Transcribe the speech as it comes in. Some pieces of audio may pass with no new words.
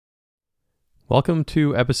Welcome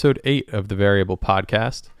to episode 8 of the Variable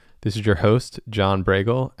Podcast. This is your host, John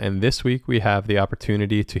Bregel, and this week we have the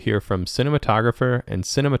opportunity to hear from cinematographer and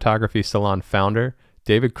Cinematography Salon founder,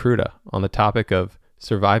 David Kruta, on the topic of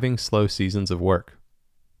surviving slow seasons of work.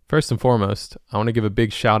 First and foremost, I want to give a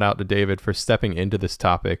big shout out to David for stepping into this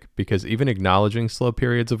topic because even acknowledging slow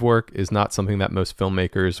periods of work is not something that most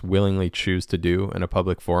filmmakers willingly choose to do in a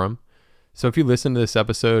public forum. So if you listen to this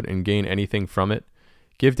episode and gain anything from it,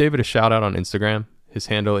 give David a shout out on Instagram. His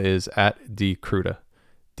handle is @dkruta,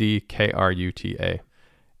 D-K-R-U-T-A.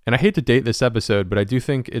 And I hate to date this episode, but I do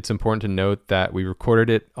think it's important to note that we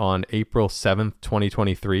recorded it on April 7th,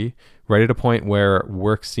 2023, right at a point where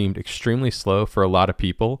work seemed extremely slow for a lot of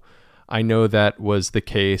people. I know that was the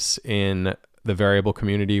case in the variable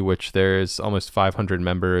community, which there's almost 500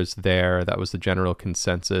 members there. That was the general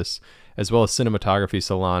consensus, as well as Cinematography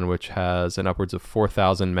Salon, which has an upwards of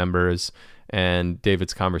 4,000 members, and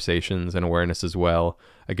David's conversations and awareness as well.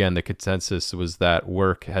 Again, the consensus was that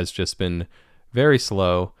work has just been very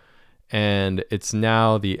slow, and it's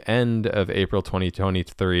now the end of April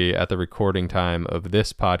 2023 at the recording time of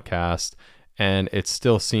this podcast, and it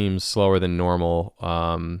still seems slower than normal.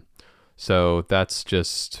 So that's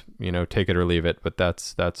just, take it or leave it, but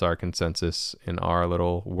that's our consensus in our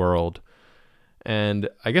little world. And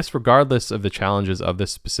I guess regardless of the challenges of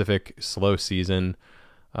this specific slow season,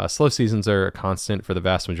 slow seasons are a constant for the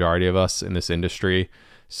vast majority of us in this industry.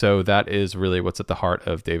 So that is really what's at the heart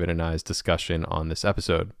of David and I's discussion on this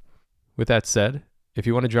episode. With that said, if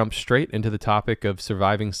you want to jump straight into the topic of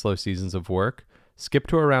surviving slow seasons of work, skip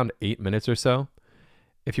to around 8 minutes or so.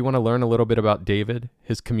 If you want to learn a little bit about David,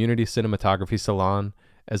 his community cinematography salon,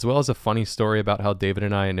 as well as a funny story about how David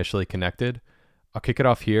and I initially connected, I'll kick it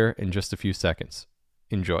off here in just a few seconds.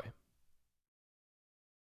 Enjoy.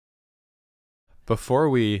 Before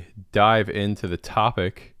we dive into the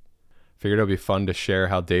topic, I figured it would be fun to share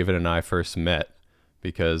how David and I first met,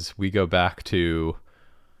 because we go back to,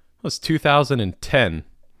 it was 2010.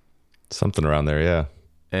 Something around there, yeah.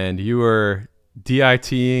 And you were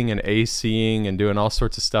DITing and ACing and doing all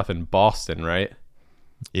sorts of stuff in Boston, right?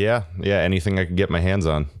 Yeah, anything I could get my hands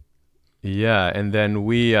on. Yeah, and then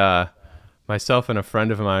we, myself and a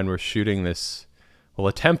friend of mine were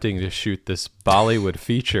attempting to shoot this Bollywood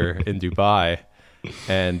feature in Dubai.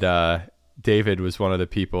 And David was one of the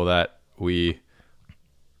people that we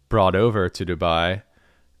brought over to Dubai.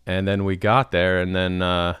 And then we got there, and then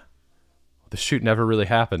the shoot never really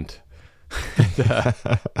happened.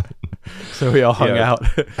 So we all hung out.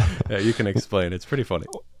 Yeah, you can explain. It's pretty funny.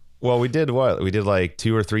 Well, we did what? We did like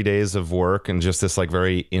 2 or 3 days of work and just this like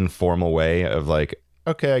very informal way of like,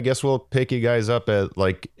 okay, I guess we'll pick you guys up at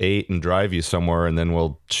like 8 and drive you somewhere, and then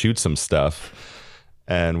we'll shoot some stuff.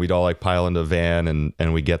 And we'd all like pile into a van,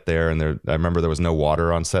 and we get there, and I remember there was no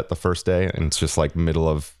water on set the first day, and it's just like middle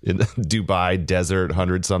of Dubai desert,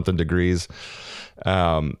 100-something degrees.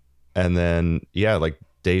 And then, yeah, like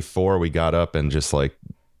day 4, we got up and just like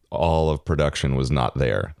all of production was not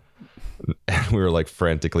there. And we were like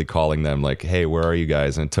frantically calling them like, hey, where are you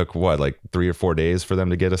guys? And it took like 3 or 4 days for them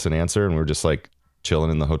to get us an answer. And we were just like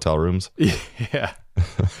chilling in the hotel rooms. Yeah.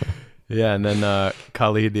 Yeah. And then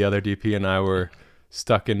Khalid, the other DP, and I were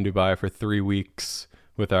stuck in Dubai for 3 weeks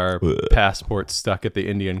with our passports stuck at the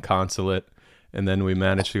Indian consulate. And then we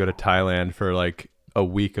managed to go to Thailand for like a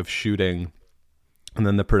week of shooting. And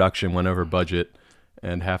then the production went over budget,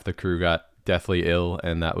 and half the crew got deathly ill.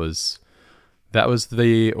 And that was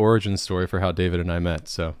the origin story for how David and I met.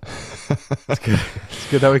 So it's good. It's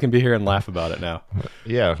good that we can be here and laugh about it now.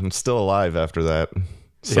 Yeah, I'm still alive after that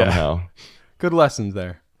somehow. Yeah. Good lessons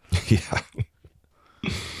there. Yeah.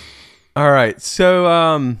 All right.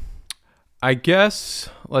 So I guess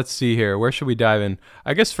let's see here. Where should we dive in?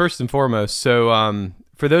 I guess first and foremost, so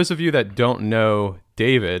for those of you that don't know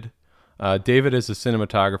David, David is a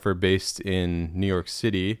cinematographer based in New York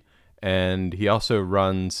City, and he also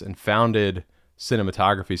runs and founded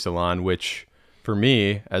Cinematography Salon, which for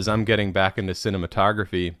me, as I'm getting back into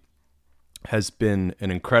cinematography, has been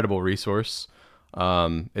an incredible resource.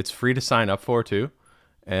 It's free to sign up for too.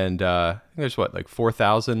 And I think there's like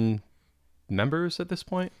 4,000 members at this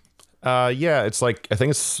point? Yeah, it's like, I think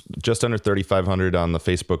it's just under 3,500 on the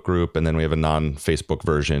Facebook group. And then we have a non-Facebook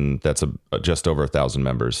version that's just over 1,000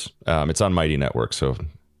 members. It's on Mighty Network, so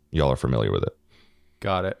y'all are familiar with it.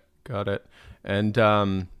 Got it. And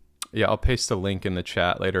yeah, I'll paste a link in the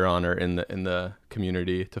chat later on, or in the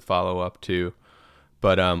community to follow up to.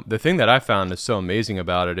 But the thing that I found is so amazing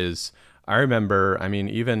about it is, I remember,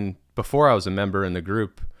 even before I was a member in the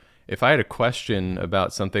group, if I had a question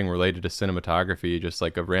about something related to cinematography, just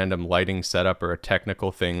like a random lighting setup or a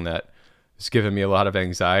technical thing that It's given me a lot of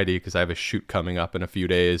anxiety because I have a shoot coming up in a few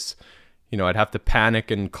days. I'd have to panic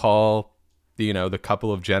and call the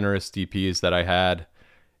couple of generous DPs that I had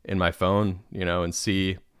in my phone, and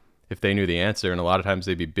see if they knew the answer. And a lot of times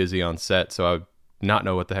they'd be busy on set, so I would not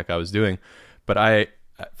know what the heck I was doing. But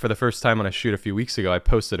for the first time on a shoot a few weeks ago, I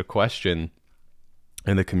posted a question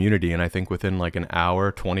in the community, and I think within like an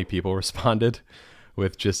hour, 20 people responded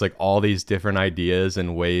with just like all these different ideas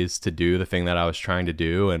and ways to do the thing that I was trying to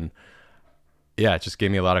do. And yeah, it just gave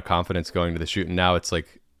me a lot of confidence going to the shoot. And now it's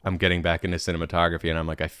like I'm getting back into cinematography, and I'm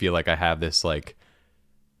like, I feel like I have this like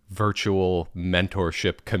virtual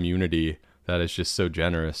mentorship community that is just so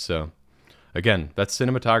generous. So again, that's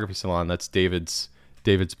Cinematography Salon. That's David's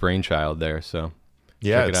brainchild there. So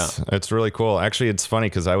Yeah, check it out. it's really cool. Actually, it's funny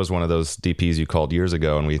because I was one of those DPs you called years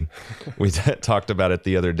ago, and we talked about it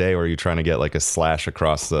the other day, where you're trying to get like a slash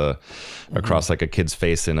across like a kid's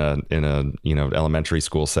face in a elementary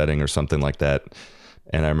school setting or something like that.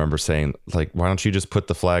 And I remember saying, like, why don't you just put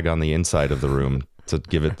the flag on the inside of the room to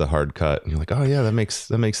give it the hard cut? And you're like, oh yeah, that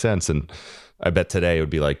makes sense. And I bet today it would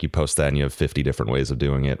be like you post that and you have 50 different ways of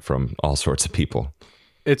doing it from all sorts of people.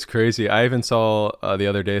 It's crazy. I even saw the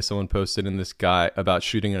other day someone posted in this guy about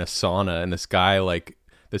shooting in a sauna, and this guy, like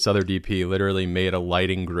this other DP, literally made a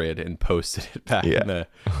lighting grid and posted it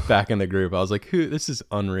back in the group. I was like, this is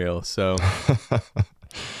unreal. So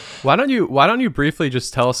why don't you briefly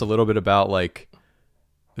just tell us a little bit about like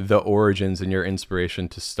the origins and your inspiration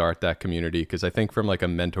to start that community? Because I think from like a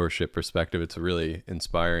mentorship perspective, it's really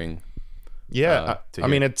inspiring. Yeah, I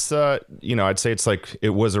mean, it's I'd say it's like it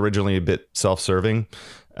was originally a bit self-serving.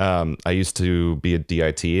 I used to be a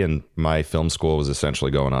DIT, and my film school was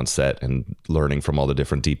essentially going on set and learning from all the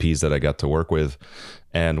different DPs that I got to work with.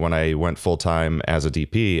 And when I went full time as a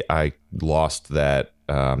DP, I lost that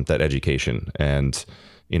education. And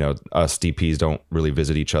us DPs don't really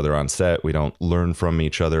visit each other on set. We don't learn from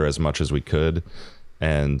each other as much as we could.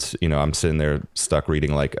 And, I'm sitting there stuck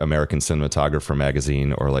reading like American Cinematographer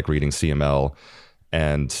magazine or like reading CML.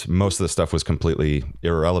 And most of the stuff was completely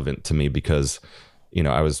irrelevant to me because,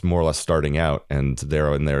 I was more or less starting out, and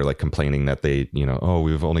they're in there like complaining that they, oh,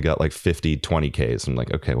 we've only got like 50, 20Ks. I'm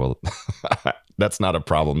like, okay, well, that's not a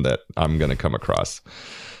problem that I'm going to come across.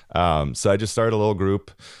 So I just started a little group.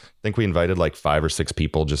 I think we invited like 5 or 6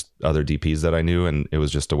 people, just other DPs that I knew. And it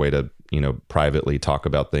was just a way to, privately talk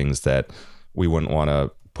about things that we wouldn't want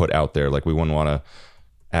to put out there. Like we wouldn't want to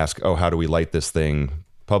ask, oh, how do we light this thing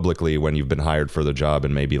publicly when you've been hired for the job,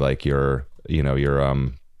 and maybe like your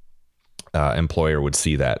employer would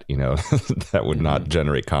see that, that would not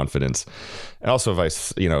generate confidence. And also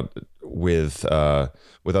if with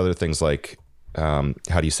other things like, how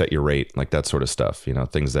do you set your rate? Like that sort of stuff,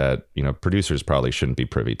 things that, producers probably shouldn't be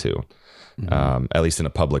privy to, at least in a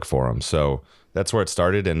public forum. So that's where it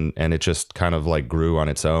started, and it just kind of like grew on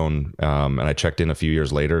its own. And I checked in a few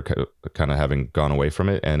years later, kind of having gone away from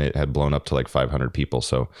it, and it had blown up to like 500 people.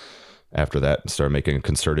 So after that, started making a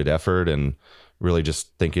concerted effort and really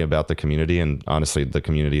just thinking about the community. And honestly, the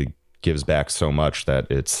community gives back so much that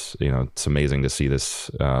it's amazing to see this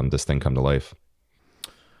thing come to life.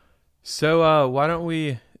 So why don't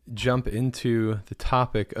we jump into the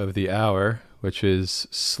topic of the hour, which is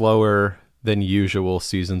slower than usual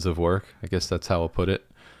seasons of work. I guess that's how I'll put it.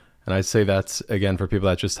 And I'd say that's, again, for people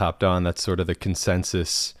that just hopped on, that's sort of the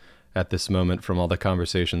consensus at this moment from all the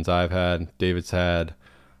conversations I've had, David's had,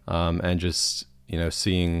 and just,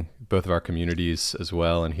 seeing both of our communities as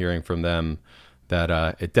well and hearing from them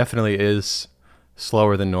that it definitely is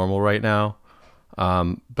slower than normal right now.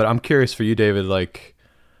 But I'm curious for you, David, like,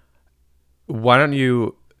 why don't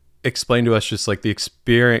you explain to us just like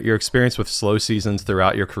your experience with slow seasons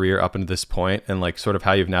throughout your career up until this point, and like sort of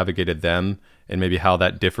how you've navigated them, and maybe how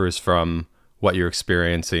that differs from what you're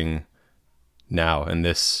experiencing now in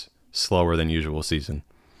this slower than usual season.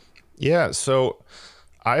 Yeah. So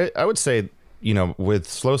I would say, with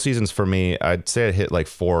slow seasons for me, I'd say I hit like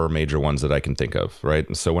 4 major ones that I can think of. Right.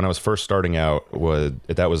 And so when I was first starting out,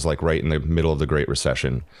 that was like right in the middle of the Great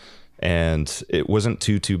Recession. And it wasn't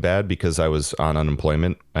too bad because I was on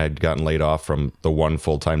unemployment. I had gotten laid off from the one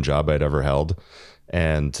full-time job I'd ever held.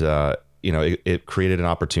 And, it created an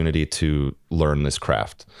opportunity to learn this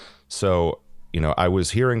craft. So, I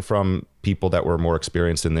was hearing from people that were more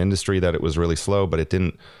experienced in the industry that it was really slow, but it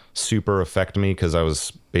didn't super affect me because I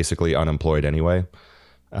was basically unemployed anyway.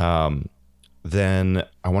 Then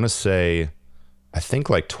I want to say, I think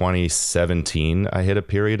like 2017, I hit a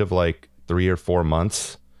period of like 3 or 4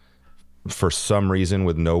 months for some reason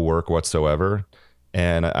with no work whatsoever.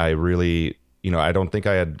 And I really, I don't think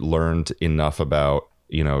I had learned enough about,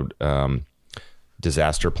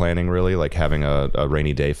 disaster planning, really, like having a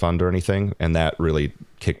rainy day fund or anything. And that really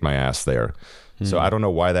kicked my ass there. So I don't know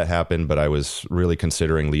why that happened, but I was really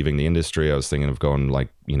considering leaving the industry. I was thinking of going like,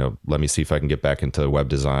 let me see if I can get back into web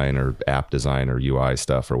design or app design or UI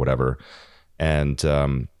stuff or whatever. And,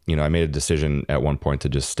 I made a decision at one point to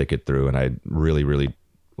just stick it through. And I really, really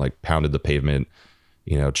like pounded the pavement,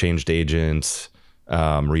 changed agents,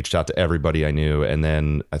 reached out to everybody I knew. And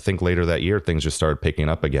then I think later that year, things just started picking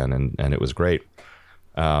up again. And it was great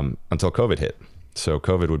until COVID hit. So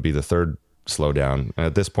COVID would be the third slowdown. And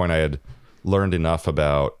at this point, I had learned enough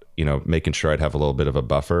about, making sure I'd have a little bit of a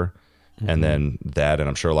buffer. And then that, and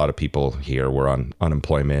I'm sure a lot of people here were on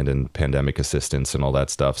unemployment and pandemic assistance and all that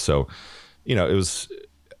stuff. So, it was,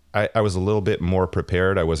 I was a little bit more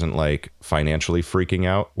prepared. I wasn't like financially freaking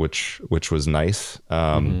out, which was nice.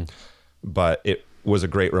 But it was a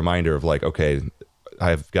great reminder of like, okay,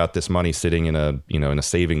 I've got this money sitting in a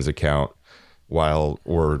savings account while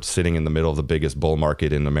we're sitting in the middle of the biggest bull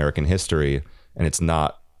market in American history, and it's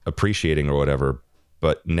not appreciating or whatever.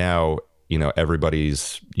 But now,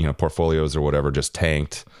 everybody's, portfolios or whatever just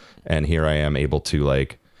tanked. And here I am able to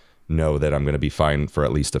like know that I'm going to be fine for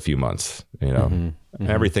at least a few months,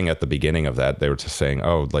 Everything at the beginning of that, they were just saying,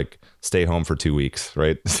 oh, like stay home for 2 weeks.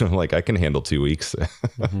 Right. So like I can handle 2 weeks.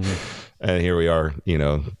 And here we are,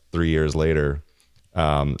 3 years later,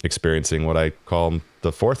 experiencing what I call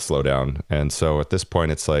the fourth slowdown. And so at this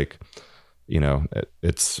point, it's like,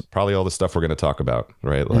 it's probably all the stuff we're going to talk about,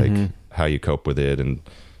 right? Like how you cope with it and,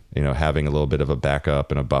 having a little bit of a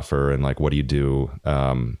backup and a buffer and like, what do you do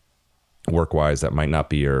work-wise that might not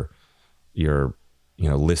be your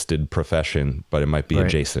listed profession, but it might be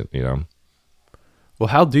adjacent, Well,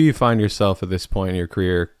 how do you find yourself at this point in your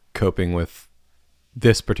career coping with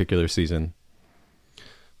this particular season?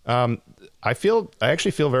 I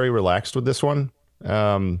actually feel very relaxed with this one.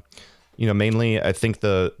 Mainly I think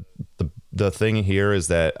the thing here is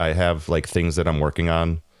that I have like things that I'm working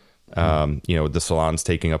on. The salon's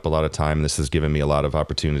taking up a lot of time. This has given me a lot of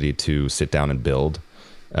opportunity to sit down and build.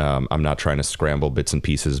 I'm not trying to scramble bits and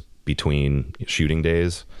pieces between shooting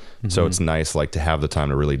days. So it's nice like to have the time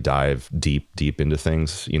to really dive deep into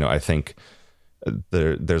things. I think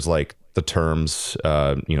there's like the terms,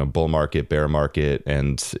 bull market, bear market,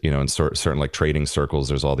 and, in certain like trading circles,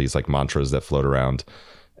 there's all these like mantras that float around.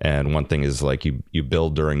 And one thing is like you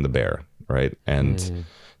build during the bear, right? And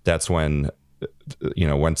that's when,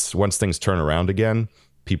 once things turn around again,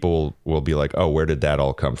 people will be like, oh, where did that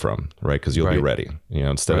all come from? Right. Cause you'll be ready,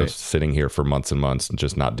 instead of sitting here for months and months and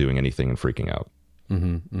just not doing anything and freaking out.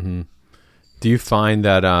 Do you find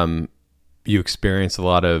that you experience a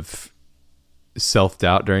lot of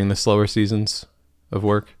self-doubt during the slower seasons of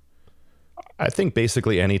work? I think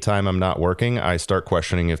basically anytime I'm not working, I start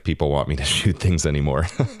questioning if people want me to shoot things anymore.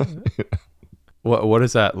 What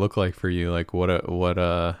does that look like for you? Like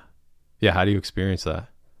how do you experience that?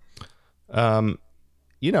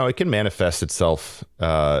 It can manifest itself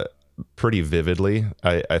pretty vividly.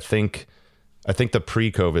 I think the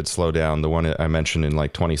pre-COVID slowdown, the one I mentioned in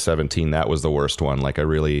like 2017, that was the worst one. Like I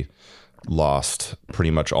really lost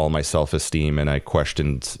pretty much all my self-esteem and I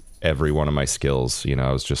questioned every one of my skills.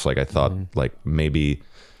 I was just like, I thought like maybe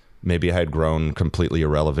I had grown completely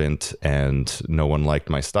irrelevant and no one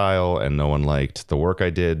liked my style and no one liked the work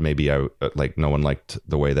I did. Maybe no one liked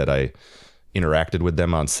the way that I interacted with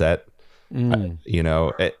them on set. And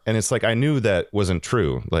it's like, I knew that wasn't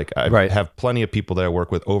true. Like I have plenty of people that I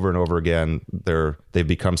work with over and over again. They've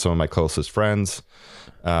become some of my closest friends.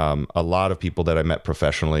 A lot of people that I met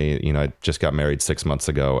professionally, I just got married 6 months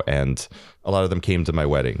ago and a lot of them came to my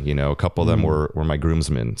wedding, a couple of them were my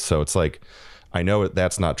groomsmen. So it's like, I know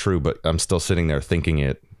that's not true, but I'm still sitting there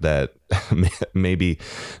thinking that maybe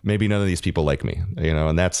none of these people like me,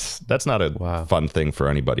 and that's not a fun thing for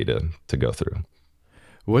anybody to go through.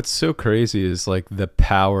 What's so crazy is like the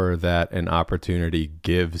power that an opportunity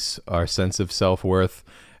gives our sense of self-worth.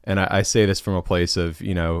 And I say this from a place of,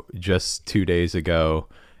 just 2 days ago,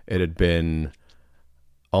 it had been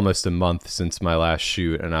almost a month since my last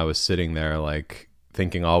shoot. And I was sitting there like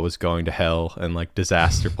thinking all was going to hell and like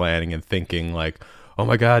disaster planning and thinking like, oh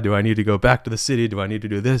my God, do I need to go back to the city? Do I need to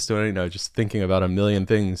do this? Just thinking about a million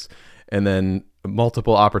things. And then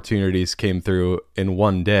multiple opportunities came through in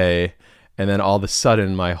one day. And then all of a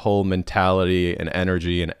sudden my whole mentality and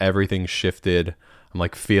energy and everything shifted. I'm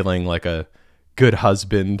like feeling like a good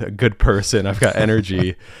husband, a good person. I've got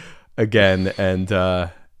energy again. And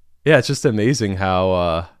it's just amazing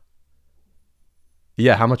how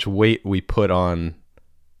much weight we put on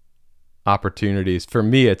opportunities. For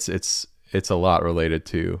me, it's a lot related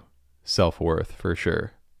to self-worth for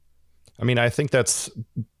sure. I mean, I think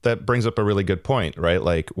that brings up a really good point, right?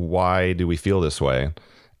 Like, why do we feel this way?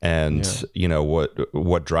 Yeah. And,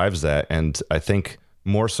 what drives that? And I think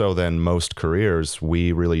more so than most careers,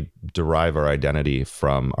 we really derive our identity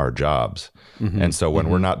from our jobs. Mm-hmm. And so when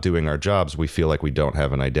we're Mm-hmm. not doing our jobs, we feel like we don't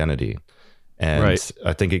have an identity. And Right.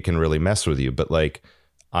 I think it can really mess with you. But like,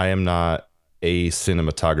 I am not a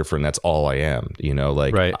cinematographer and that's all I am.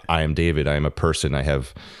 Like Right. I am David. I am a person. I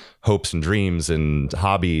have hopes and dreams and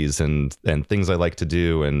hobbies and things I like to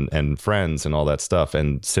do and friends and all that stuff.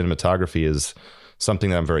 And cinematography is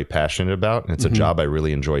something that I'm very passionate about. And it's a Mm-hmm. job I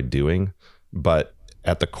really enjoy doing. But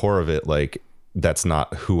at the core of it, like that's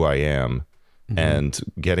not who I am. Mm-hmm. And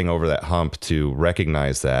getting over that hump to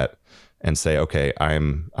recognize that and say, okay, I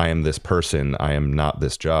am this person. I am not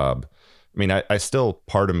this job. I mean, I still,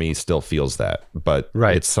 part of me still feels that, but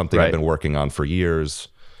Right. it's something I've Right. been working on for years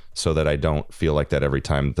so that I don't feel like that every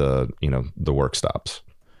time the work stops.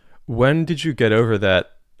 When did you get over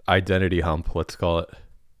that identity hump? Let's call it.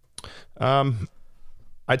 Um,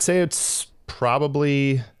 I'd say it's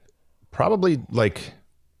probably like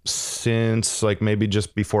since like maybe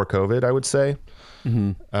just before COVID, I would say.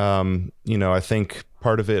 Mm-hmm. I think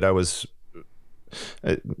part of it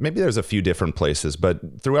maybe there's a few different places, but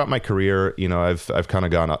throughout my career, I've kind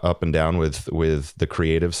of gone up and down with the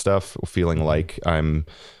creative stuff, feeling Mm-hmm. like I'm,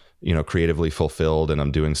 creatively fulfilled and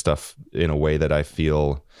I'm doing stuff in a way that I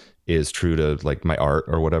feel is true to like my art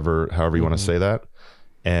or whatever, however you want to Mm-hmm. say that.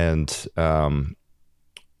 And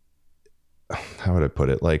how would I put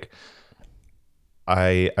it? Like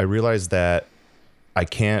I realized that I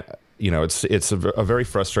can't, it's a very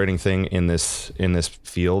frustrating thing in this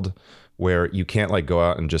field where you can't like go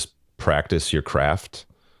out and just practice your craft,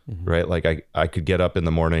 Mm-hmm. right? Like I could get up in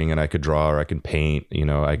the morning and I could draw or I could paint,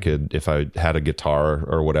 I could, if I had a guitar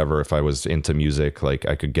or whatever, if I was into music, like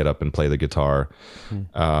I could get up and play the guitar.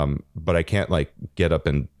 Mm-hmm. But I can't like get up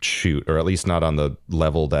and shoot, or at least not on the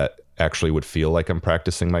level that actually would feel like I'm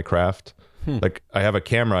practicing my craft. Hmm. Like I have a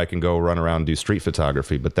camera, I can go run around and do street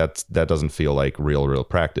photography, but that doesn't feel like real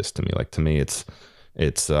practice to me. Like to me, it's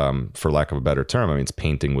for lack of a better term, I mean, it's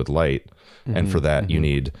painting with light, and Mm-hmm. for that Mm-hmm.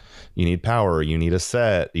 you need power, you need a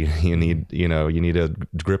set, you Mm-hmm. need you need a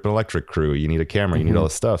grip and electric crew, you need a camera, you need Mm-hmm. all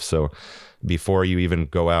this stuff. So before you even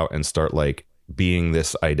go out and start like being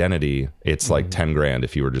this identity, it's like Mm-hmm. 10 grand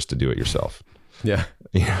if you were just to do it yourself. Yeah.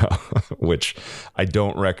 Which I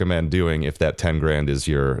don't recommend doing if that 10 grand is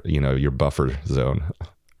your buffer zone.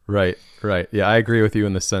 Right. Right. Yeah, I agree with you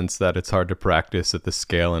in the sense that it's hard to practice at the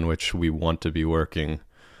scale in which we want to be working,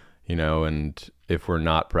 and if we're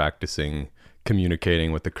not practicing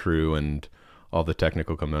communicating with the crew and all the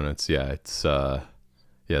technical components, yeah, it's yeah,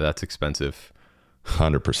 that's expensive.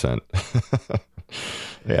 100%.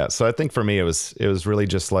 Yeah. So I think for me, it was really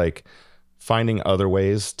just like finding other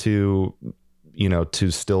ways to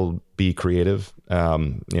still be creative. I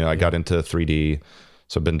Yeah. got into 3D,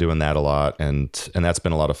 so I've been doing that a lot, and that's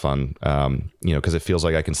been a lot of fun. Because it feels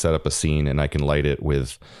like I can set up a scene and I can light it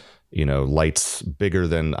with, lights bigger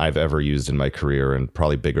than I've ever used in my career and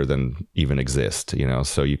probably bigger than even exist.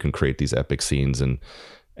 So you can create these epic scenes and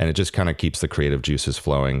it just kind of keeps the creative juices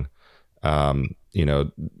flowing. Um, you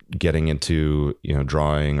know, Getting into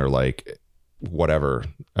drawing or like whatever,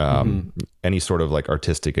 Mm-hmm. any sort of like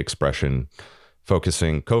artistic expression,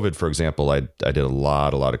 focusing COVID, for example, I did a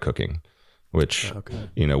lot of cooking, which Okay.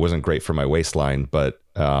 wasn't great for my waistline, but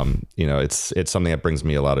it's something that brings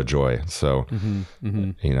me a lot of joy. So Mm-hmm.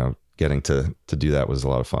 Mm-hmm. getting to do that was a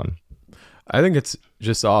lot of fun. I think it's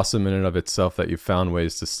just awesome in and of itself that you found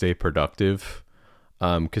ways to stay productive.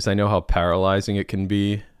 Because I know how paralyzing it can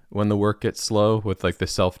be when the work gets slow. With like the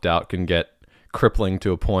self doubt can get crippling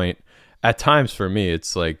to a point. At times, for me,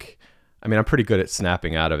 it's like, I mean, I'm pretty good at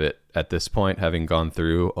snapping out of it at this point, having gone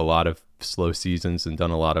through a lot of slow seasons and done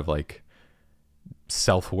a lot of like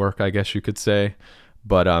self work, I guess you could say.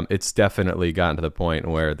 But it's definitely gotten to the point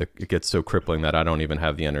where it gets so crippling that I don't even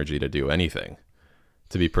have the energy to do anything,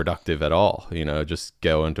 to be productive at all. Just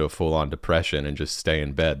go into a full on depression and just stay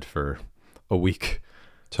in bed for a week.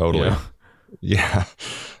 You Totally. know? Yeah.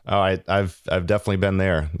 Oh, I've definitely been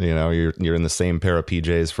there. You're in the same pair of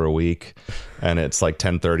PJs for a week, and it's like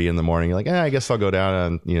 10:30 in the morning. You're like, I guess I'll go down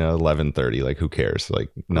on 11:30. Like, who cares? Like,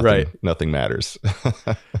 Right. nothing matters.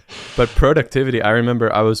 But productivity, I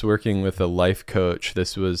remember I was working with a life coach.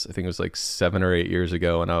 This was, I think it was like 7 or 8 years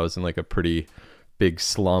ago, and I was in like a pretty big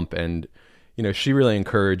slump. And, she really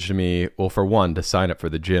encouraged me, well, for one, to sign up for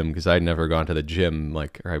the gym, because I'd never gone to the gym, or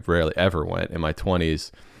I rarely ever went in my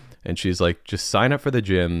 20s. And she's like, just sign up for the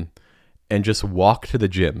gym and just walk to the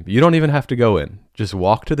gym. You don't even have to go in. Just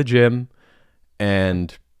walk to the gym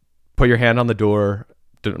and put your hand on the door,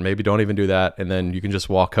 maybe don't even do that, and then you can just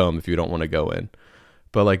walk home if you don't want to go in.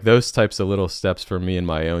 But like those types of little steps for me in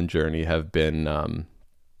my own journey have been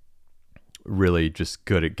really just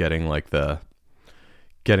good at getting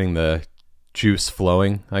the juice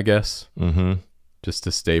flowing, I guess. Mm-hmm. Just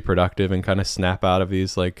to stay productive and kind of snap out of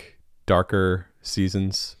these like darker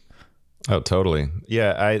seasons. Oh, totally.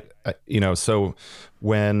 Yeah, so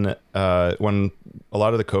when a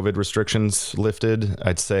lot of the COVID restrictions lifted,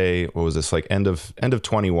 I'd say, what was this, like end of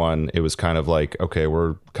 21, it was kind of like, okay,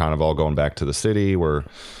 we're kind of all going back to the city, we're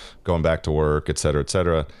going back to work, et cetera, et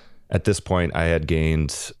cetera. At this point, I had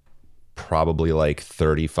gained probably like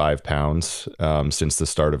 35 pounds since the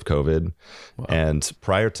start of COVID. Wow. And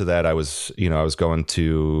prior to that, I was going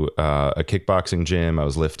to a kickboxing gym. I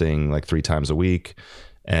was lifting like 3 times a week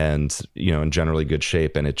and, in generally good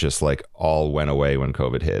shape. And it just like all went away when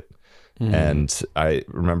COVID hit. Mm. And I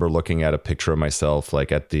remember looking at a picture of myself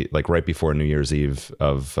like right before New Year's Eve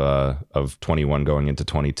of 21 going into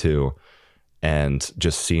 22. And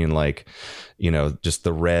just seeing like, just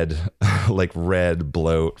the red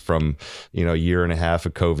bloat from, a year and a half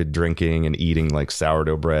of COVID drinking and eating like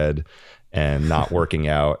sourdough bread and not working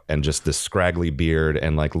out, and just this scraggly beard,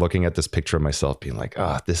 and like looking at this picture of myself being like,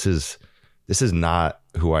 this is not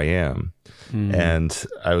who I am. Mm. And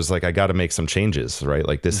I was like, I got to make some changes, right?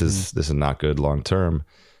 Like this is not good long term.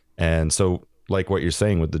 And so like what you're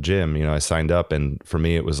saying with the gym, I signed up, and for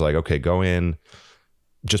me it was like, okay, go in,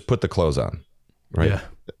 just put the clothes on. Right. Yeah.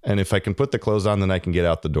 And if I can put the clothes on, then I can get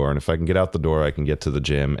out the door. And if I can get out the door, I can get to the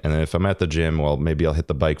gym. And then if I'm at the gym, well, maybe I'll hit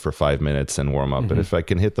the bike for 5 minutes and warm up. Mm-hmm. And if I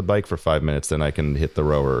can hit the bike for 5 minutes, then I can hit the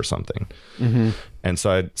rower or something. Mm-hmm. And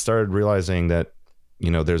so I started realizing that,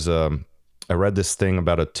 I read this thing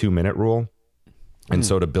about a 2-minute rule. And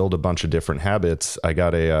so to build a bunch of different habits, I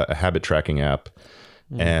got a habit tracking app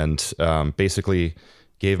and basically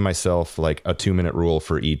gave myself like a 2-minute rule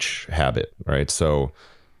for each habit. Right. So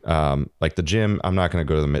like the gym, I'm not going to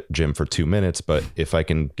go to the gym for 2 minutes, but if I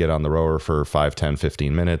can get on the rower for 5, 10,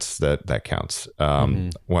 15 minutes, that counts.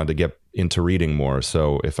 Wanted to get into reading more.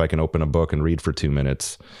 So if I can open a book and read for 2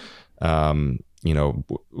 minutes, whatever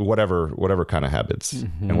kind of habits.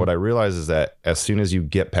 Mm-hmm. And what I realize is that as soon as you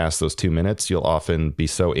get past those 2 minutes, you'll often be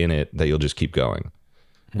so in it that you'll just keep going.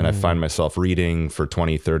 Mm-hmm. And I find myself reading for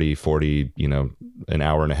 20, 30, 40, an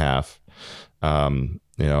hour and a half. And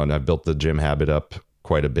I've built the gym habit up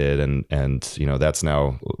quite a bit, and that's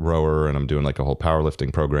now rower, and I'm doing like a whole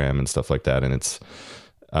powerlifting program and stuff like that. And it's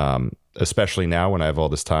especially now when I have all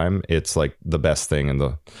this time, it's like the best thing. And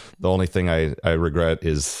the only thing I regret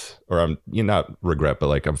is, or I'm not regret, but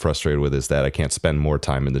like I'm frustrated with, is that I can't spend more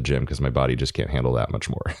time in the gym because my body just can't handle that much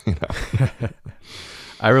more.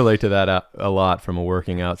 I relate to that a lot from a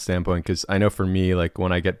working out standpoint, because I know for me, like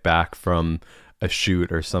when I get back from a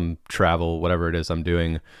shoot or some travel, whatever it is I'm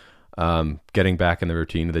doing, getting back in the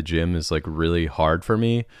routine of the gym is like really hard for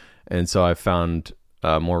me. And so I've found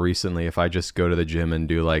more recently, if I just go to the gym and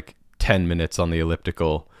do like 10 minutes on the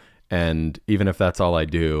elliptical, and even if that's all I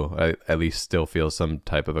do, I at least still feel some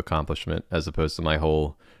type of accomplishment, as opposed to my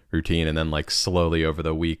whole routine and then like slowly over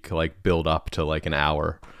the week like build up to like an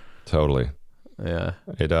hour. Totally. Yeah.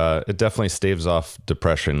 It definitely staves off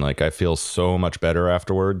depression. Like I feel so much better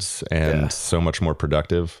afterwards, and so much more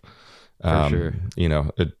productive. For sure.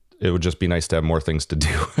 It would just be nice to have more things to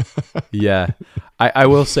do. Yeah. I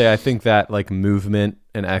will say, I think that like movement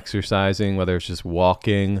and exercising, whether it's just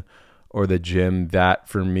walking or the gym, that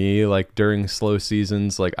for me, like during slow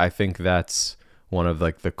seasons, like I think that's one of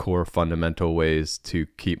like the core fundamental ways to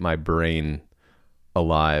keep my brain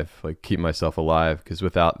alive, like keep myself alive. Because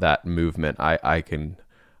without that movement, I can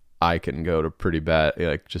go to pretty bad,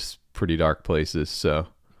 like just pretty dark places. So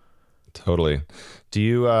totally. Do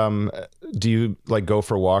you like go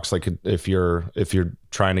for walks? Like if you're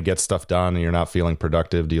trying to get stuff done and you're not feeling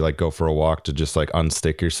productive, do you like go for a walk to just like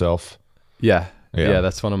unstick yourself? Yeah.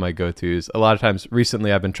 That's one of my go-tos. A lot of times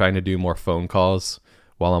recently I've been trying to do more phone calls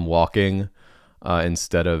while I'm walking,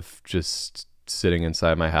 instead of just sitting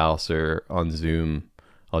inside my house or on Zoom.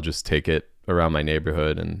 I'll just take it around my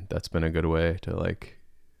neighborhood, and that's been a good way to like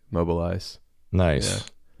mobilize. Nice.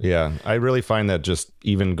 Yeah, I really find that just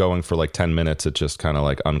even going for like 10 minutes, it just kind of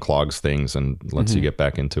like unclogs things and lets you get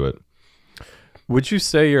back into it. Would you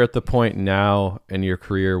say you're at the point now in your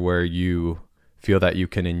career where you feel that you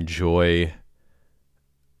can enjoy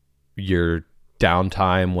your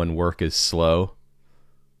downtime when work is slow?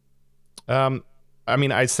 I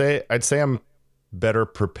mean, I'd say I'm better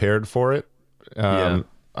prepared for it.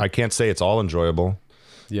 I can't say it's all enjoyable.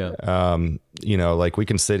 Yeah. Like we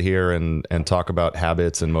can sit here and talk about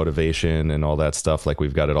habits and motivation and all that stuff like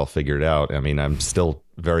we've got it all figured out. I mean, I'm still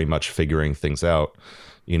very much figuring things out.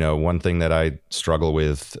 one thing that I struggle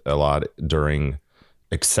with a lot during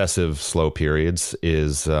excessive slow periods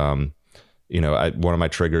is, one of my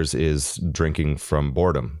triggers is drinking from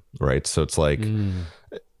boredom, right? So it's like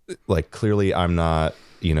clearly I'm not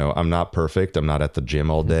perfect. I'm not at the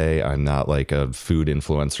gym all day. I'm not like a food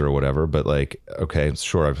influencer or whatever, but like, okay,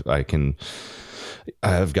 sure.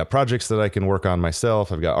 I've got projects that I can work on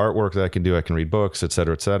myself. I've got artwork that I can do. I can read books, et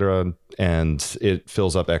cetera, et cetera. And it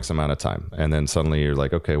fills up X amount of time. And then suddenly you're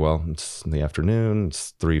like, okay, well, it's in the afternoon,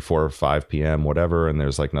 it's 3, 4, 5 PM, whatever. And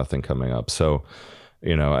there's like nothing coming up. So,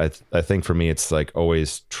 I think for me, it's like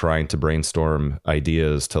always trying to brainstorm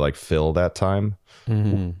ideas to like fill that time,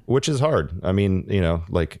 which is hard. I mean,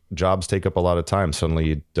 like jobs take up a lot of time. Suddenly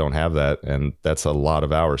you don't have that. And that's a lot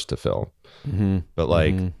of hours to fill. But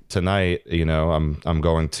like tonight, I'm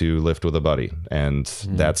going to lift with a buddy, and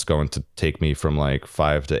that's going to take me from like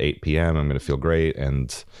 5 to 8 PM. I'm going to feel great.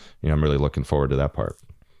 And, I'm really looking forward to that part.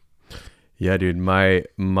 Yeah, dude,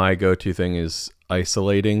 my go-to thing is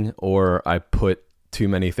isolating, or I put too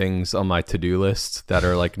many things on my to-do list that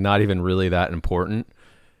are like not even really that important,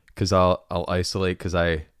 because I'll isolate because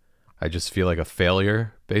I just feel like a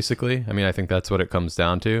failure, basically. I mean, I think that's what it comes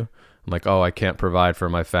down to. I'm like, oh, I can't provide for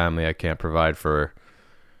my family. I can't provide for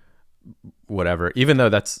whatever, even though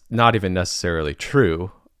that's not even necessarily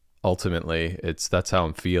true. Ultimately, that's how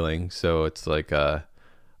I'm feeling. So it's like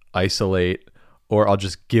isolate, or I'll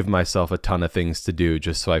just give myself a ton of things to do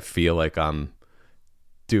just so I feel like I'm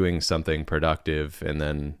doing something productive. And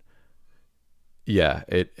then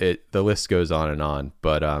the list goes on and on.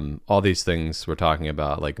 But all these things we're talking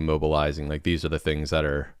about, like mobilizing, like these are the things that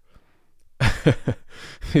are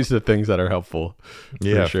these are the things that are helpful.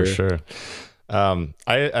 Yeah, for sure.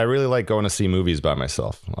 I really like going to see movies by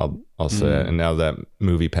myself. I'll say that. And now that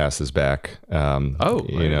Movie Pass is back, I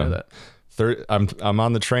know that. I'm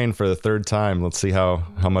on the train for the third time. Let's see how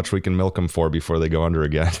much we can milk them for before they go under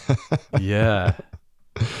again. Yeah.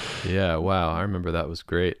 Wow. I remember that was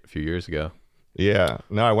great a few years ago. Yeah.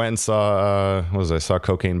 No, I went and saw, I saw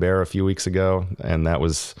Cocaine Bear a few weeks ago, and that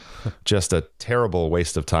was just a terrible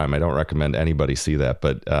waste of time. I don't recommend anybody see that,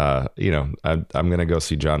 but, I'm going to go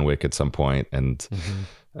see John Wick at some point. And,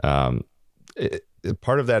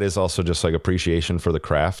 part of that is also just like appreciation for the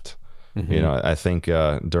craft. I think,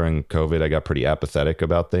 during COVID, I got pretty apathetic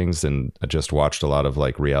about things, and I just watched a lot of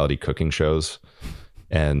like reality cooking shows.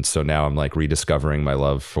 And so now I'm like rediscovering my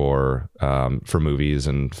love for movies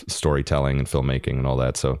and storytelling and filmmaking and all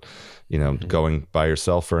that. So, going by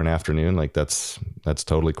yourself for an afternoon, like that's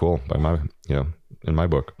totally cool in my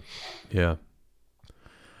book. Yeah.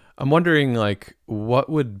 I'm wondering, like, what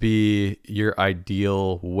would be your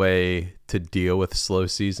ideal way to deal with slow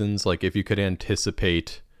seasons? Like if you could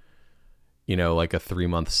anticipate, like a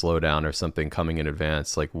 3-month slowdown or something coming in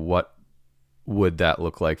advance, like what would that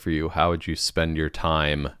look like for you? How would you spend your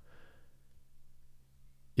time?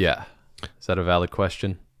 Yeah. Is that a valid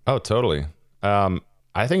question? Oh, totally. I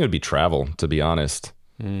think it would be travel, to be honest.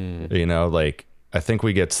 Like I think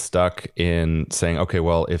we get stuck in saying, okay,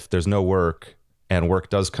 well, if there's no work and work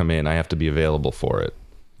does come in, I have to be available for it.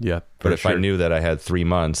 Yeah. But if I knew that I had 3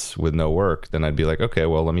 months with no work, then I'd be like, okay,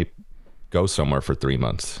 well, let me go somewhere for 3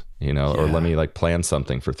 months, or let me like plan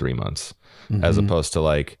something for 3 months, as opposed to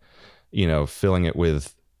like, filling it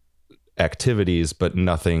with activities, but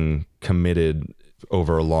nothing committed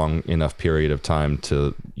over a long enough period of time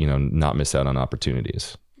to, not miss out on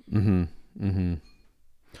opportunities.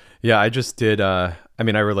 Yeah, I just did. I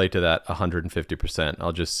relate to that 150%.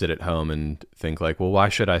 I'll just sit at home and think like, well, why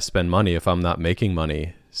should I spend money if I'm not making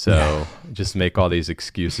money? So just make all these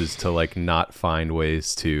excuses to like not find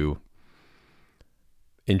ways to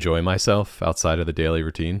enjoy myself outside of the daily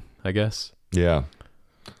routine, I guess. Yeah.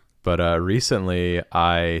 But recently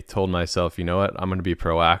I told myself, you know what, I'm going to be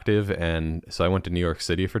proactive. And so I went to New York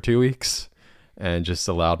City for 2 weeks and just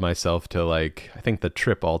allowed myself to like, I think the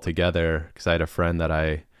trip altogether, because I had a friend that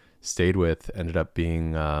I stayed with, ended up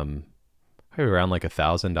being probably around like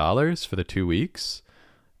 $1,000 for the 2 weeks.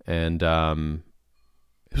 And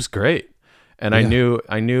it was great. And I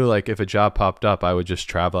knew like if a job popped up, I would just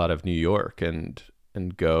travel out of New York and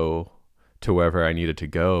go to wherever I needed to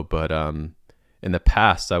go. But in the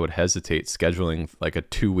past, I would hesitate scheduling like a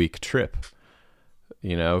 2-week trip,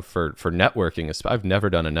 for networking. I've never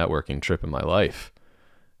done a networking trip in my life.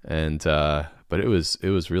 And, but it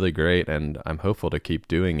was really great, and I'm hopeful to keep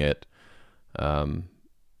doing it. It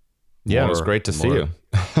was great to see you.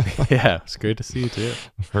 Yeah, it's great to see you too.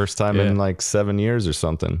 First time in like 7 years or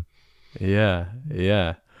something. Yeah.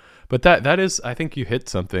 But that is, I think you hit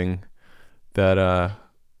something that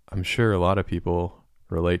I'm sure a lot of people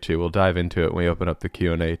relate to. We'll dive into it when we open up the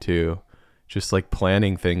Q&A too. just like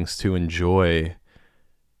planning things to enjoy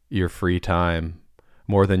your free time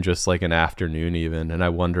more than just like an afternoon even. And I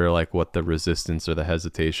wonder like what the resistance or the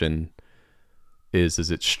hesitation is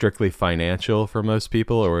it strictly financial for most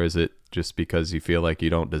people, or is it just because you feel like you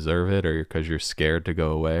don't deserve it, or because you're scared to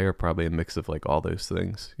go away, or probably a mix of like all those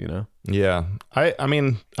things, you know? Yeah. I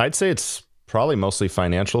mean, I'd say it's probably mostly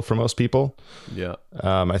financial for most people. Yeah.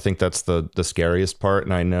 I think that's the scariest part.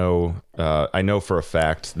 And I know for a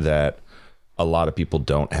fact that a lot of people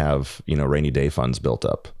don't have, rainy day funds built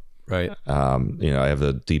up. Right. I have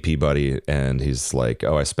the DP buddy, and he's like,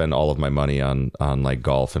 "Oh, I spend all of my money on like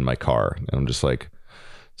golf and my car." And I'm just like,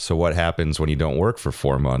 "So what happens when you don't work for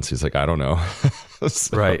 4 months?" He's like, "I don't know."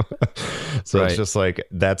 so, Right. so it's Right. just like,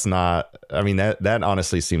 that's not. I mean, that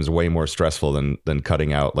honestly seems way more stressful than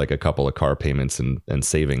cutting out like a couple of car payments and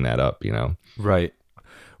saving that up. Right.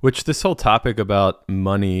 Which this whole topic about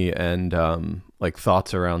money and like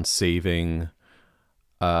thoughts around saving,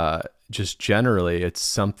 just generally, it's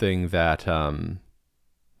something that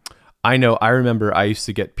I remember I used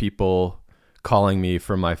to get people calling me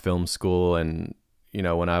from my film school, and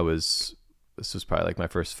when this was probably like my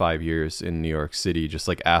first 5 years in New York City, just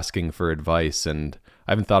like asking for advice. And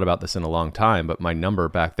I haven't thought about this in a long time, but my number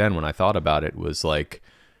back then when I thought about it was like,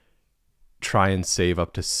 try and save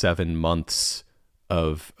up to 7 months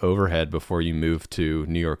of overhead before you move to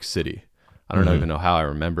New York City. I don't even know how I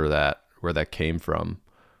remember that, where that came from.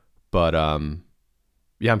 But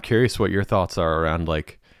yeah, I'm curious what your thoughts are around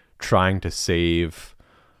like trying to save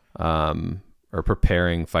or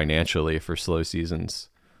preparing financially for slow seasons.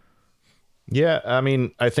 Yeah, I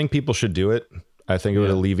mean, I think people should do it. I think it would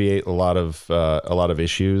Yeah. alleviate a lot of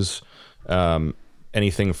issues.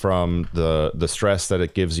 Anything from the stress that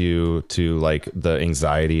it gives you to like the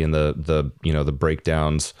anxiety and the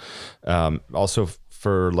breakdowns. Also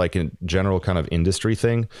for like a general kind of industry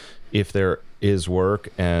thing, if there is work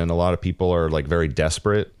and a lot of people are like very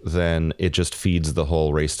desperate, then it just feeds the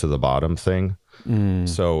whole race to the bottom thing.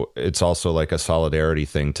 So it's also like a solidarity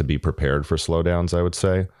thing to be prepared for slowdowns, I would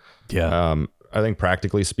say. Yeah. I think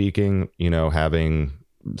practically speaking, having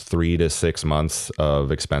 3 to 6 months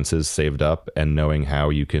of expenses saved up and knowing how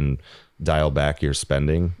you can dial back your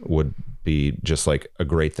spending would be just like a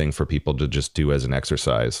great thing for people to just do as an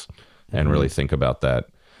exercise and really think about that.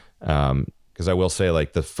 Because I will say,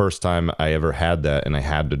 like, the first time I ever had that and I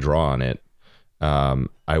had to draw on it,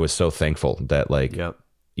 I was so thankful that, like, Yep.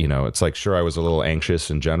 it's like, sure, I was a little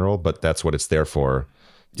anxious in general, but that's what it's there for,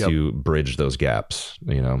 to bridge those gaps,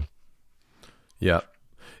 Yeah.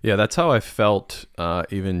 Yeah, that's how I felt,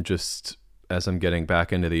 even just as I'm getting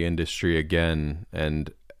back into the industry again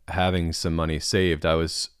and having some money saved. I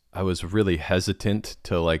was really hesitant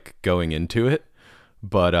to like going into it,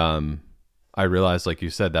 but I realized, like you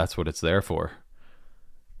said, that's what it's there for.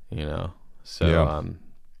 So Yeah.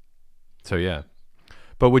 so yeah.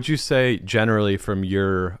 But would you say generally, from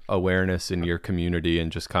your awareness in your community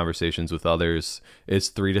and just conversations with others, is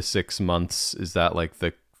 3 to 6 months, is that like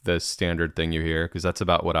the standard thing you hear? Because that's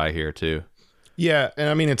about what I hear too. Yeah. And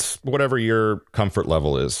I mean, it's whatever your comfort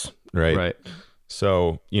level is, right? Right.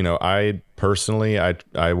 So, I personally,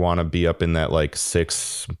 I want to be up in that like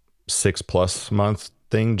 6+ month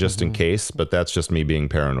thing just in case, but that's just me being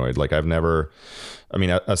paranoid. Like I mean,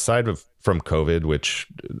 aside from COVID, which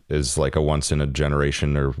is like a once in a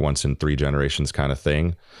generation or once in 3 generations kind of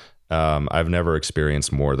thing, I've never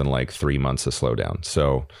experienced more than like 3 months of slowdown.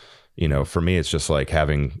 So, for me, it's just like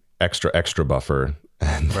having extra buffer,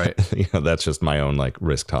 and Right. that's just my own like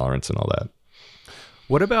risk tolerance and all that.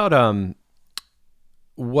 What about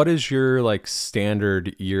what is your like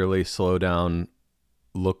standard yearly slowdown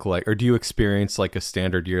look like? Or do you experience like a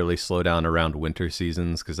standard yearly slowdown around winter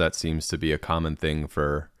seasons? Because that seems to be a common thing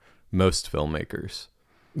for most filmmakers.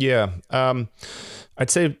 Yeah. I'd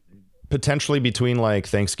say potentially between like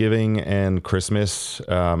Thanksgiving and Christmas.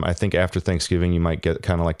 I think after Thanksgiving, you might get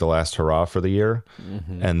kind of like the last hurrah for the year.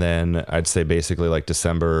 And then I'd say basically like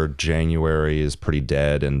December, January is pretty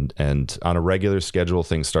dead. And on a regular schedule,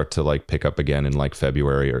 things start to like pick up again in like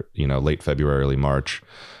February or, late February, early March.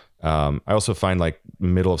 I also find like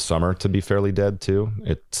middle of summer to be fairly dead too.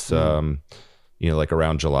 It's, like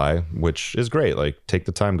around July, which is great. Like take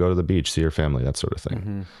the time, go to the beach, see your family, that sort of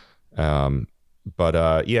thing.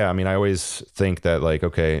 But yeah, I mean, I always think that like,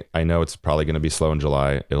 okay, I know it's probably going to be slow in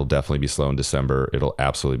July. It'll definitely be slow in December. It'll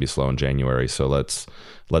absolutely be slow in January. So let's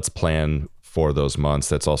plan for those months.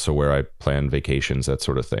 That's also where I plan vacations, that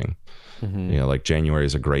sort of thing. Like January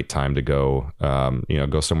is a great time to go,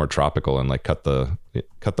 go somewhere tropical and like cut the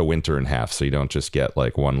winter in half. So you don't just get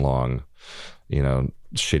like one long,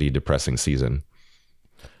 shitty, depressing season.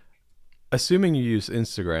 Assuming you use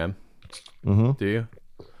Instagram, Mm-hmm. Do you?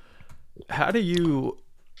 How do you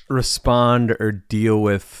respond or deal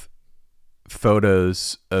with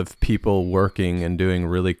photos of people working and doing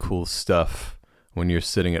really cool stuff when you're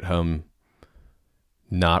sitting at home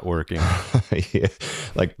not working? Yeah.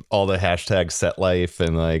 Like all the hashtag set life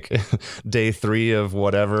and like day 3 of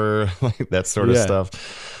whatever, like that sort of Yeah.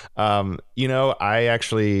 stuff. I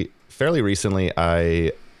actually fairly recently,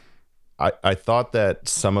 I thought that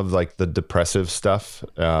some of like the depressive stuff,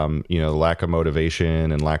 lack of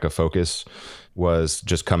motivation and lack of focus was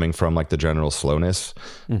just coming from like the general slowness.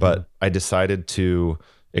 Mm-hmm. But I decided to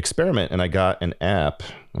experiment and I got an app.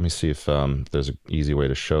 Let me see if there's an easy way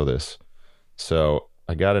to show this. So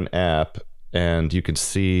I got an app and you can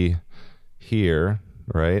see here,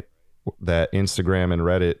 right, that Instagram and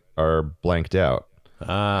Reddit are blanked out.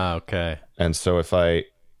 Ah, okay. And so if I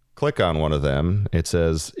click on one of them, it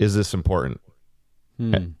says, is this important?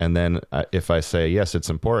 Hmm. And then if I say, yes, it's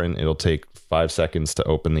important, it'll take 5 seconds to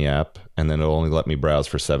open the app. And then it'll only let me browse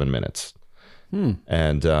for 7 minutes. Hmm.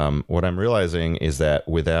 And what I'm realizing is that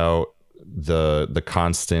without the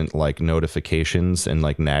constant like notifications and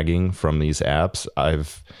like nagging from these apps,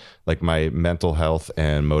 I've like my mental health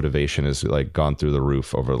and motivation has like gone through the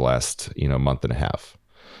roof over the last month and a half,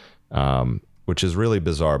 which is really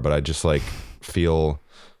bizarre. But I just like feel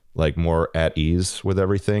like more at ease with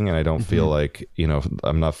everything, and I don't feel like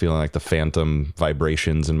I'm not feeling like the phantom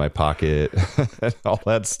vibrations in my pocket and all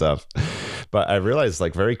that stuff. But I realized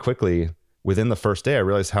like very quickly within the first day, I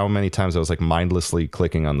realized how many times I was like mindlessly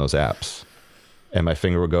clicking on those apps. And my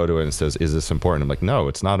finger would go to it and it says, is this important? I'm like, no,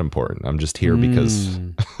 it's not important. I'm just here because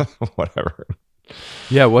whatever.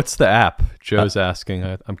 Yeah, what's the app? Joe's asking.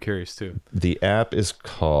 I'm curious too. The app is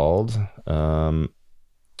called, hold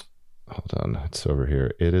on, it's over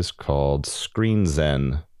here. It is called Screen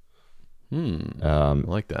Zen. I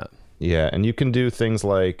like that. Yeah, and you can do things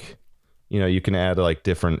like, you can add like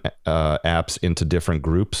different apps into different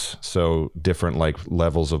groups. So different like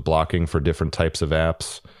levels of blocking for different types of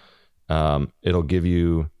apps. It'll give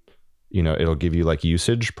you like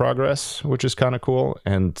usage progress, which is kind of cool.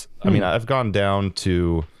 And I mean, I've gone down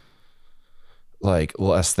to like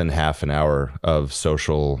less than half an hour of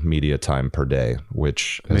social media time per day,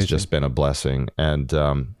 which has just been a blessing. And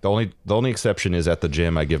the only exception is at the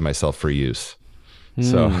gym, I give myself free use.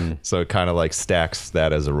 So it kind of like stacks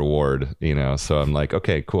that as a reward, so I'm like,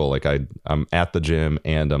 okay, cool. Like I'm at the gym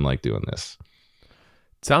and I'm like doing this.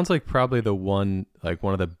 Sounds like probably one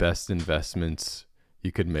of the best investments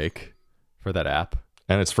you could make for that app.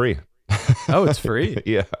 And it's free. Oh, it's free.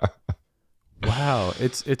 Yeah. Wow.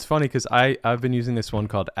 It's funny because I've been using this one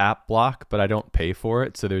called App Block, but I don't pay for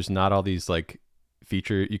it. So there's not all these like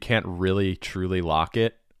feature. You can't really truly lock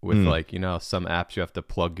it with like, some apps you have to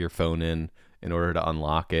plug your phone in order to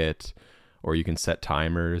unlock it, or you can set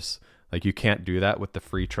timers. Like you can't do that with the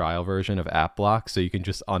free trial version of App Block, so you can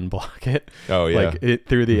just unblock it. Oh yeah, like it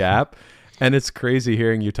through the app. And it's crazy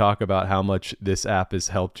hearing you talk about how much this app has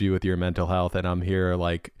helped you with your mental health, and I'm here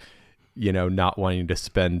like, not wanting to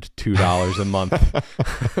spend $2 a month.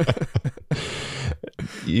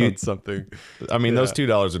 That's something. I mean, those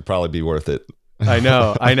 $2 would probably be worth it. I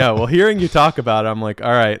know. Well, hearing you talk about it, I'm like,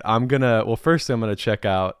 all right, first I'm gonna check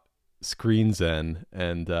out Screen Zen,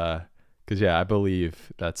 and because I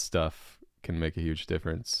believe that stuff can make a huge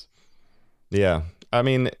difference. Yeah, I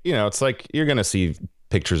mean, it's like you're gonna see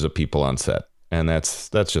pictures of people on set, and that's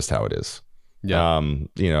just how it is. Yeah.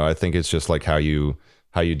 I think it's just like how you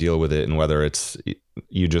deal with it, and whether it's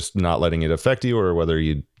you just not letting it affect you, or whether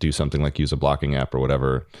you do something like use a blocking app or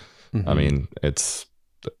whatever. I mean, it's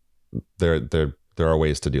there are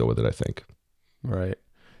ways to deal with it, I think. Right.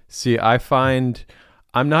 See, I find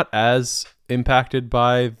I'm not as impacted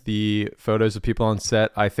by the photos of people on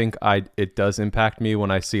set. I think it does impact me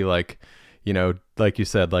when I see like, like you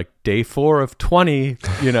said, like day 4 of 20,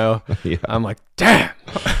 yeah. I'm like, damn,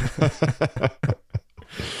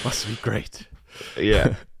 must be great.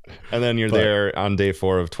 Yeah. And then you're there on day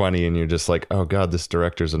 4 of 20 and you're just like, oh God, this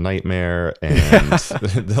director's a nightmare. And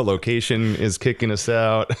the location is kicking us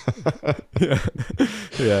out.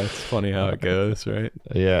 Yeah, it's funny how it goes, right?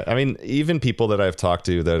 Yeah. I mean, even people that I've talked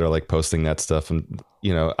to that are like posting that stuff, and,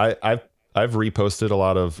 I've reposted a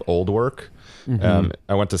lot of old work.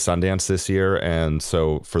 I went to Sundance this year. And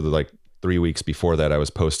so for the like 3 weeks before that, I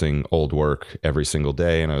was posting old work every single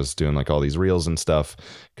day, and I was doing like all these reels and stuff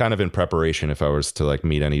kind of in preparation if I was to like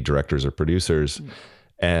meet any directors or producers.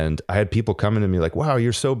 And I had people coming to me like, wow,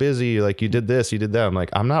 you're so busy. Like you did this, you did that. I'm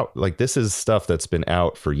like, I'm not, like, this is stuff that's been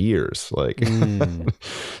out for years. Like,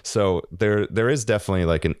 so there is definitely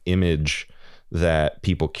like an image that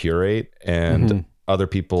people curate, and other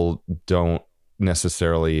people don't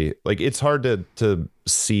necessarily like it's hard to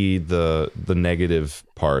see the negative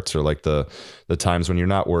parts or like the times when you're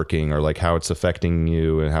not working or like how it's affecting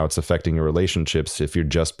you and how it's affecting your relationships if you're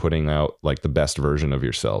just putting out like the best version of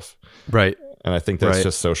yourself. Right. And I think that's Right.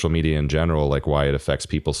 just social media in general, like why it affects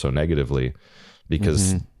people so negatively,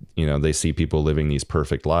 because you know they see people living these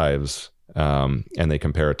perfect lives, and they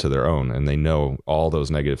compare it to their own, and they know all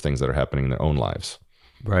those negative things that are happening in their own lives.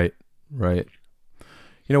 Right. Right.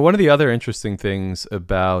 You know, one of the other interesting things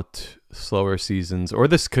about slower seasons, or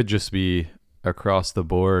this could just be across the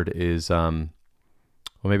board, is well,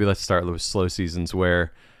 maybe let's start with slow seasons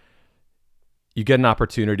where you get an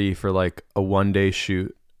opportunity for like a 1 day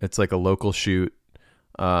shoot. It's like a local shoot.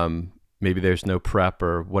 Maybe there's no prep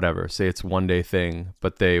or whatever. Say it's 1 day thing,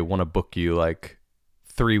 but they want to book you like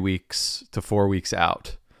 3 weeks to 4 weeks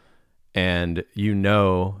out. And you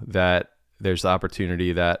know that there's the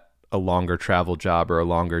opportunity that a longer travel job or a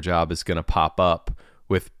longer job is going to pop up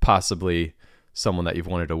with possibly someone that you've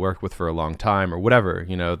wanted to work with for a long time or whatever,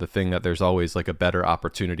 you know, the thing that there's always like a better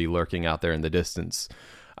opportunity lurking out there in the distance.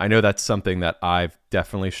 I know that's something that I've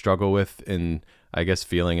definitely struggled with in, I guess,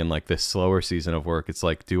 feeling in like this slower season of work. It's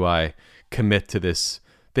like, do I commit to this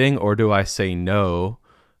thing or do I say no?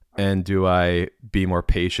 And do I be more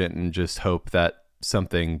patient and just hope that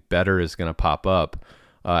something better is going to pop up?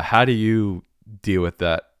 How do you deal with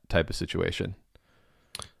that type of situation?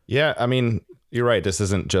 Yeah, I mean, you're right. This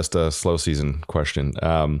isn't just a slow season question.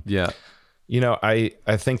 Yeah. You know, I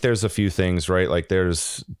think there's a few things, right? Like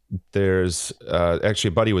there's actually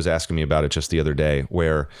a buddy was asking me about it just the other day,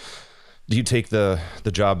 where do you take the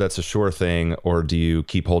job that's a sure thing, or do you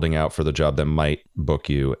keep holding out for the job that might book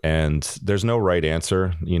you? And there's no right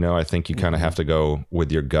answer. You know, I think you kind of have to go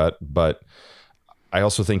with your gut, but I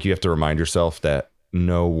also think you have to remind yourself that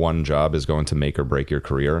no one job is going to make or break your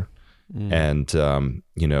career. And,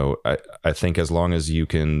 you know, I think as long as you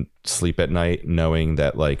can sleep at night knowing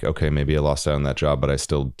that like, okay, maybe I lost out on that job, but I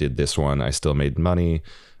still did this one. I still made money.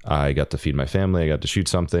 I got to feed my family. I got to shoot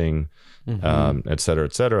something, et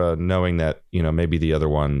cetera, knowing that, you know, maybe the other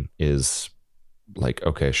one is like,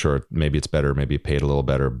 okay, sure. Maybe it's better. Maybe it paid a little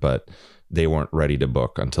better, but they weren't ready to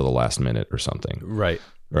book until the last minute or something. Right.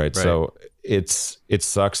 Right. So it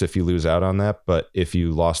sucks if you lose out on that, but if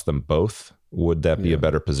you lost them both, would that be a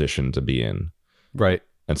better position to be in? Right.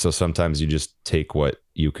 And so sometimes you just take what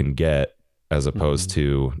you can get as opposed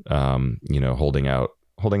to, you know, holding out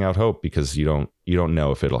hope because you don't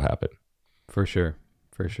know if it'll happen. For sure.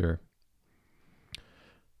 For sure.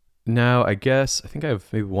 Now, I think I have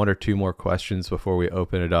maybe one or two more questions before we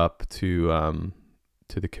open it up to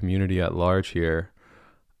the community at large here.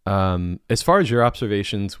 As far as your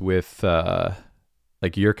observations with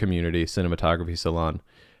like your community, Cinematography Salon,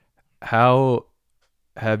 how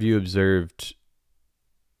have you observed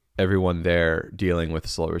everyone there dealing with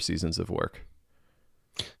slower seasons of work?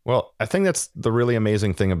 Well, I think that's the really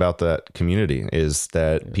amazing thing about that community is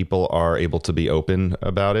that people are able to be open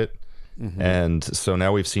about it. And so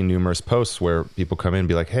now we've seen numerous posts where people come in and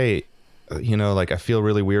be like, hey, you know, like I feel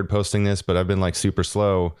really weird posting this, but I've been like super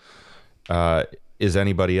slow. Is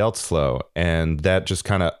anybody else slow? And that just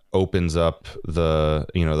kind of opens up the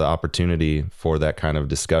opportunity for that kind of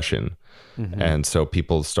discussion. And so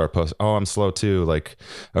people start posting, oh, I'm slow too. Like,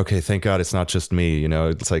 okay, thank God it's not just me. You know,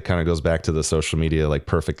 it's like kind of goes back to the social media, like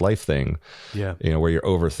perfect life thing. Yeah. You know, where you're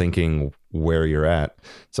overthinking where you're at.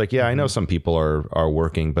 It's like, yeah, I know some people are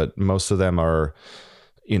working, but most of them are,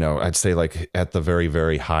 you know, I'd say like at the very,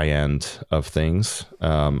 very high end of things.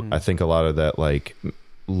 I think a lot of that like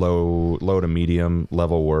low to medium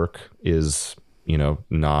level work is, you know,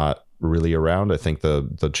 not really around. I think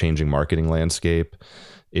the changing marketing landscape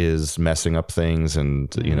is messing up things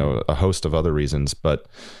and, you know, a host of other reasons, but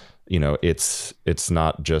you know, it's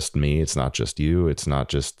not just me. It's not just you. It's not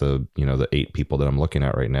just the 8 people that I'm looking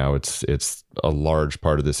at right now. It's a large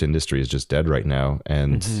part of this industry is just dead right now.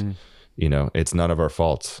 And, you know, it's none of our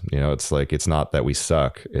faults. You know, it's like, it's not that we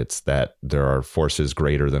suck. It's that there are forces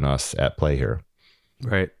greater than us at play here.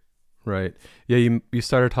 Right. Right. Yeah. You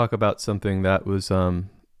started to talk about something that was, I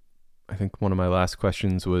think one of my last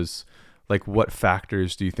questions was like, what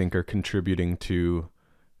factors do you think are contributing to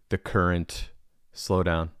the current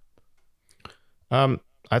slowdown?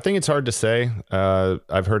 I think it's hard to say.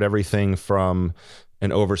 I've heard everything from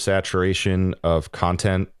an oversaturation of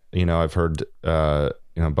content. You know, I've heard, a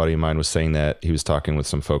buddy of mine was saying that he was talking with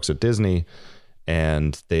some folks at Disney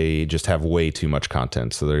and they just have way too much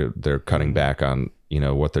content. So they're cutting back on, you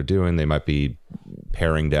know, what they're doing. They might be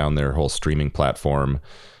paring down their whole streaming platform.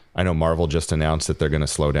 I know Marvel just announced that they're going to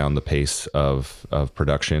slow down the pace of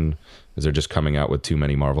production because they're just coming out with too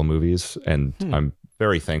many Marvel movies. And I'm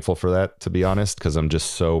very thankful for that, to be honest, because I'm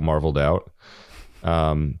just so marveled out.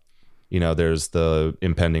 There's the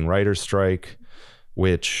impending writer's strike,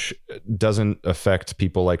 which doesn't affect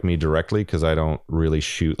people like me directly because I don't really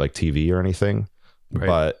shoot like TV or anything. Right.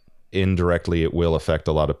 But indirectly, it will affect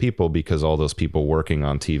a lot of people because all those people working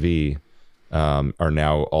on TV are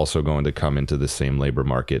now also going to come into the same labor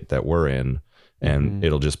market that we're in, and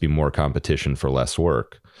it'll just be more competition for less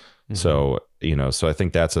work. So, so I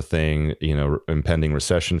think that's a thing, impending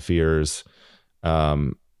recession fears,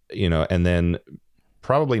 and then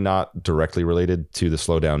probably not directly related to the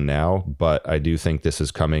slowdown now, but I do think this is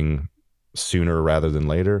coming sooner rather than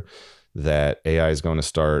later, that AI is going to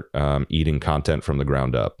start eating content from the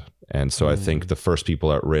ground up. And so I think the first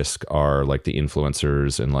people at risk are like the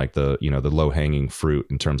influencers and like the low hanging fruit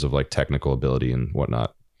in terms of like technical ability and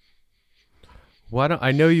whatnot.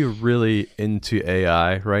 I know you're really into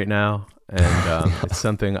AI right now, and it's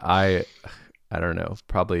something I don't know,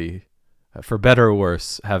 probably for better or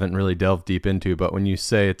worse, haven't really delved deep into. But when you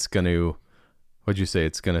say it's going to, what'd you say?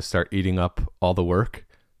 It's going to start eating up all the work?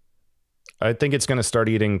 I think it's going to start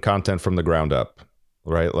eating content from the ground up,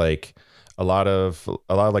 right? Like a lot of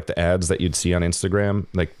like the ads that you'd see on Instagram,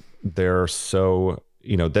 like they're so,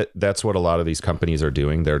 that's what a lot of these companies are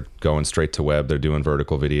doing. They're going straight to web. They're doing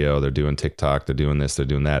vertical video. They're doing TikTok. They're doing this. They're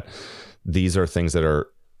doing that. These are things that are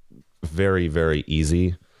very, very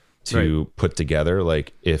easy to put together.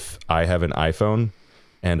 Like if I have an iPhone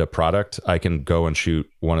and a product, I can go and shoot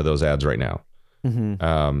one of those ads right now.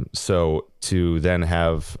 So to then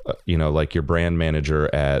have, like your brand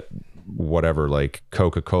manager at whatever, like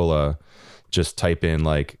Coca-Cola, just type in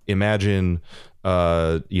like, imagine,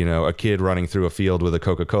 a kid running through a field with a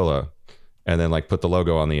Coca-Cola, and then like put the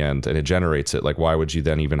logo on the end and it generates it. Like, why would you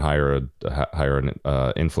then even hire an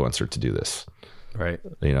influencer to do this? Right.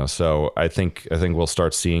 So I think we'll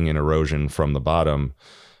start seeing an erosion from the bottom.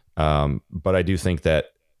 But I do think that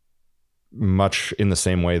much in the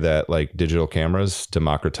same way that like digital cameras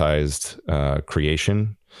democratized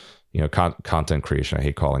creation, content creation, I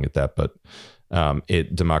hate calling it that, but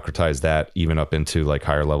it democratized that even up into like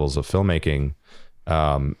higher levels of filmmaking.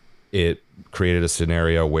 It created a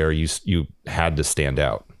scenario where you had to stand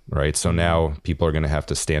out. Right. So now people are going to have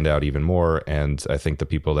to stand out even more. And I think the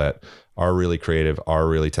people that are really creative, are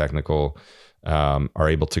really technical, are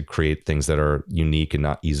able to create things that are unique and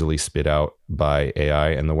not easily spit out by AI.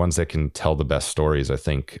 And the ones that can tell the best stories, I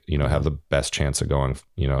think, have the best chance of going,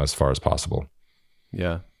 as far as possible.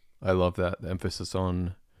 Yeah. I love that. The emphasis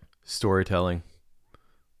on storytelling.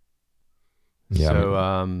 Yeah.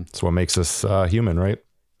 So, it's what makes us human, right?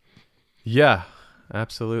 Yeah,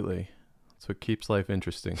 absolutely. That's what keeps life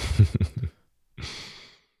interesting.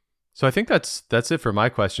 So I think that's it for my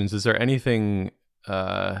questions. Is there anything,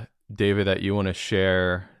 David, that you want to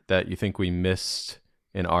share that you think we missed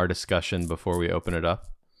in our discussion before we open it up?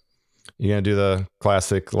 You're going to do the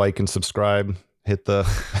classic like and subscribe, hit the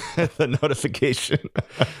the notification.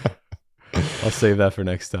 I'll save that for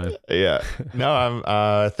next time. Yeah. No,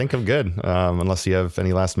 I think I'm good. Unless you have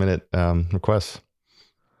any last minute requests.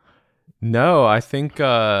 No, I think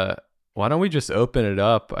why don't we just open it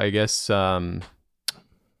up? I guess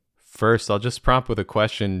first I'll just prompt with a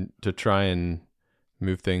question to try and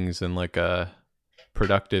move things in like a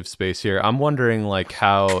productive space here. I'm wondering like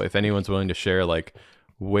how, if anyone's willing to share like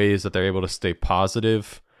ways that they're able to stay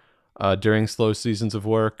positive during slow seasons of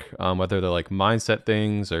work, whether they're like mindset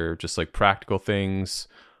things or just like practical things,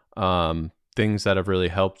 things that have really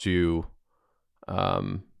helped you,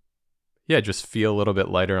 just feel a little bit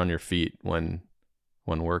lighter on your feet when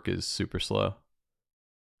work is super slow.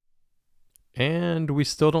 And we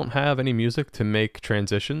still don't have any music to make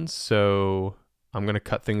transitions, so I'm going to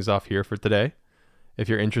cut things off here for today. If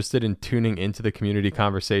you're interested in tuning into the community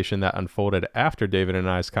conversation that unfolded after David and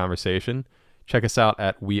I's conversation, check us out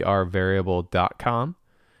at wearevariable.com.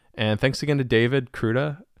 And thanks again to David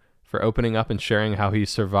Kruta for opening up and sharing how he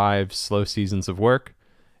survived slow seasons of work.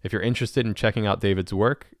 If you're interested in checking out David's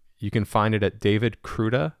work, you can find it at David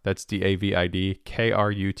Kruta, that's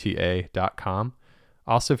DavidKruta.com.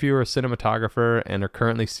 Also, if you are a cinematographer and are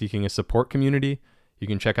currently seeking a support community, you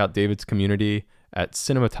can check out David's community at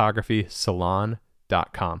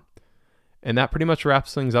cinematography.salon.com. And that pretty much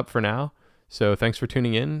wraps things up for now. So thanks for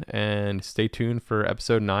tuning in, and stay tuned for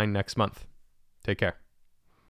episode 9 next month. Take care.